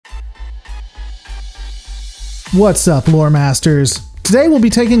What's up, lore masters? Today we'll be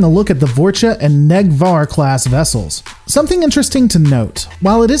taking a look at the vor'cha and negh'var class vessels. Something interesting to note,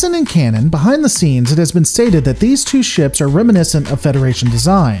 while it isn't in canon, behind the scenes it has been stated that these two ships are reminiscent of Federation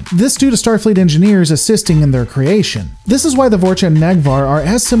design. This due to Starfleet engineers assisting in their creation. This is why the vor'cha and negh'var are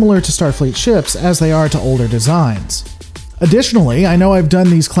as similar to Starfleet ships as they are to older designs. Additionally, I know I've done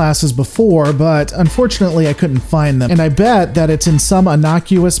these classes before, but unfortunately I couldn't find them, and I bet that it's in some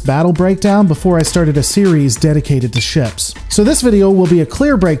innocuous battle breakdown before I started a series dedicated to ships. So this video will be a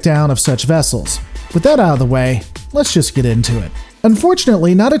clear breakdown of such vessels. With that out of the way, let's just get into it.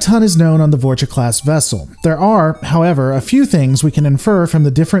 Unfortunately, not a ton is known on the vor'cha class vessel. There are, however, a few things we can infer from the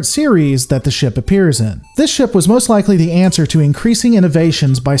different series that the ship appears in. This ship was most likely the answer to increasing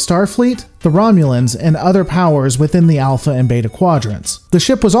innovations by Starfleet, the Romulans, and other powers within the Alpha and Beta quadrants. The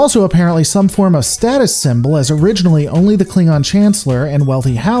ship was also apparently some form of status symbol, as originally only the Klingon Chancellor and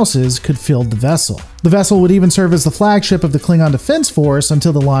wealthy houses could field the vessel. The vessel would even serve as the flagship of the Klingon Defense Force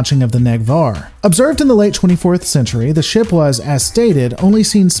until the launching of the negh'var. Observed in the late 24th century, the ship was, as stated, only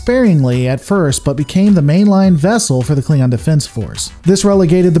seen sparingly at first but became the mainline vessel for the Klingon Defense Force. This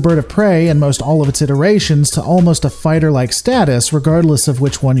relegated the bird of prey and most all of its iterations to almost a fighter-like status regardless of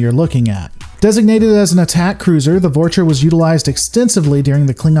which one you're looking at. Designated as an attack cruiser, the vor'cha was utilized extensively during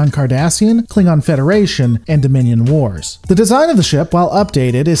the Klingon Cardassian, Klingon Federation, and Dominion Wars. The design of the ship, while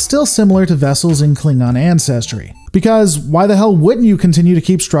updated, is still similar to vessels in Klingon ancestry. Because why the hell wouldn't you continue to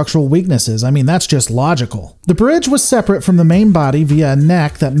keep structural weaknesses? I mean, that's just logical. The bridge was separate from the main body via a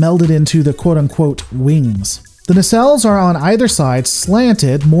neck that melded into the quote-unquote wings. The nacelles are on either side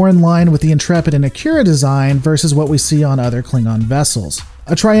slanted, more in line with the Intrepid and Akira design versus what we see on other Klingon vessels.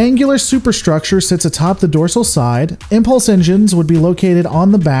 A triangular superstructure sits atop the dorsal side. Impulse engines would be located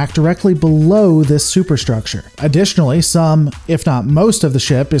on the back directly below this superstructure. Additionally, some, if not most of the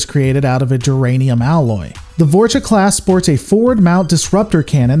ship is created out of a duranium alloy. The vor'cha class sports a forward mount disruptor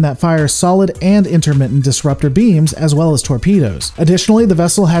cannon that fires solid and intermittent disruptor beams as well as torpedoes. Additionally, the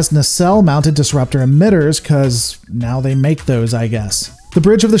vessel has nacelle mounted disruptor emitters, cause now they make those, I guess. The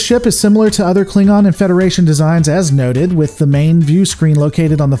bridge of the ship is similar to other Klingon and Federation designs as noted, with the main view screen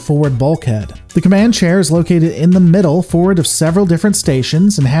located on the forward bulkhead. The command chair is located in the middle, forward of several different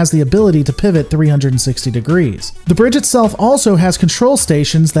stations, and has the ability to pivot 360 degrees. The bridge itself also has control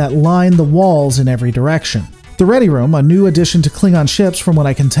stations that line the walls in every direction. The Ready Room, a new addition to Klingon ships from what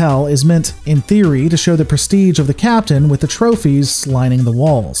I can tell, is meant, in theory, to show the prestige of the captain with the trophies lining the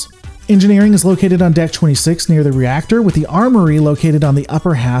walls. Engineering is located on Deck 26 near the reactor, with the armory located on the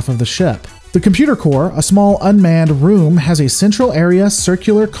upper half of the ship. The computer core, a small unmanned room, has a central area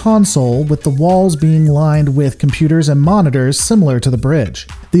circular console with the walls being lined with computers and monitors similar to the bridge.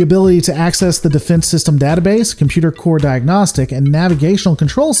 The ability to access the Defense System Database, computer core diagnostic, and navigational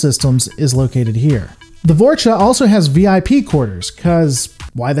control systems is located here. The vor'cha also has VIP quarters, cause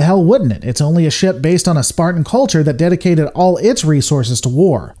why the hell wouldn't it? It's only a ship based on a Spartan culture that dedicated all its resources to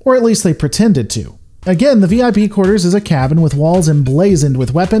war, or at least they pretended to. Again, the VIP quarters is a cabin with walls emblazoned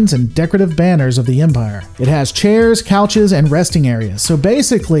with weapons and decorative banners of the Empire. It has chairs, couches, and resting areas, so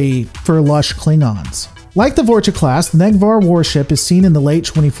basically for lush Klingons. Like the vor'cha class, the negh'var warship is seen in the late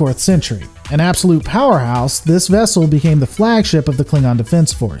 24th century. An absolute powerhouse, this vessel became the flagship of the Klingon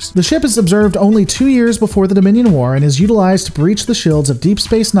Defense Force. The ship is observed only 2 years before the Dominion War and is utilized to breach the shields of Deep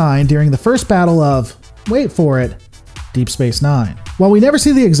Space Nine during the first battle of, wait for it, Deep Space Nine. While we never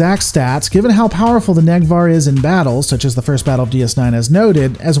see the exact stats, given how powerful the negh'var is in battles, such as the first battle of DS9 as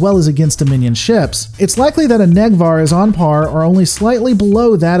noted, as well as against Dominion ships, it's likely that a negh'var is on par or only slightly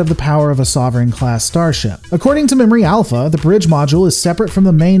below that of the power of a Sovereign-class starship. According to Memory Alpha, the bridge module is separate from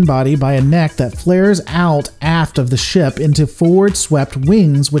the main body by a neck that flares out aft of the ship into forward-swept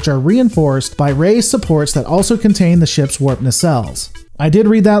wings, which are reinforced by raised supports that also contain the ship's warp nacelles. I did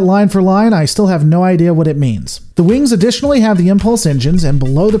read that line for line, I still have no idea what it means. The wings additionally have the impulse engines, and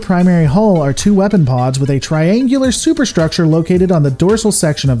below the primary hull are 2 weapon pods with a triangular superstructure located on the dorsal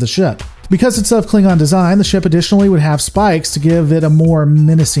section of the ship. Because it's of Klingon design, the ship additionally would have spikes to give it a more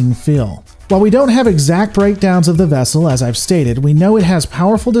menacing feel. While we don't have exact breakdowns of the vessel, as I've stated, we know it has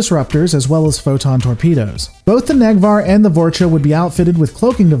powerful disruptors as well as photon torpedoes. Both the negh'var and the vor'cha would be outfitted with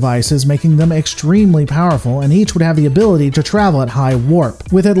cloaking devices, making them extremely powerful, and each would have the ability to travel at high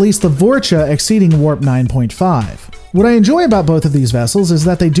warp, with at least the vor'cha exceeding warp 9.5. What I enjoy about both of these vessels is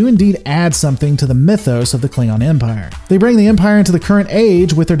that they do indeed add something to the mythos of the Klingon Empire. They bring the Empire into the current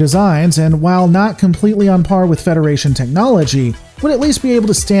age with their designs, and while not completely on par with Federation technology, would at least be able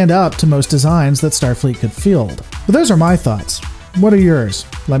to stand up to most designs that Starfleet could field. But those are my thoughts. What are yours?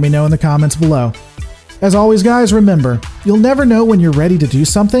 Let me know in the comments below. As always guys, remember, you'll never know when you're ready to do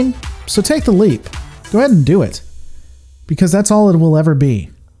something, so take the leap. Go ahead and do it. Because that's all it will ever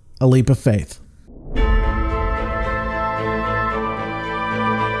be. A leap of faith.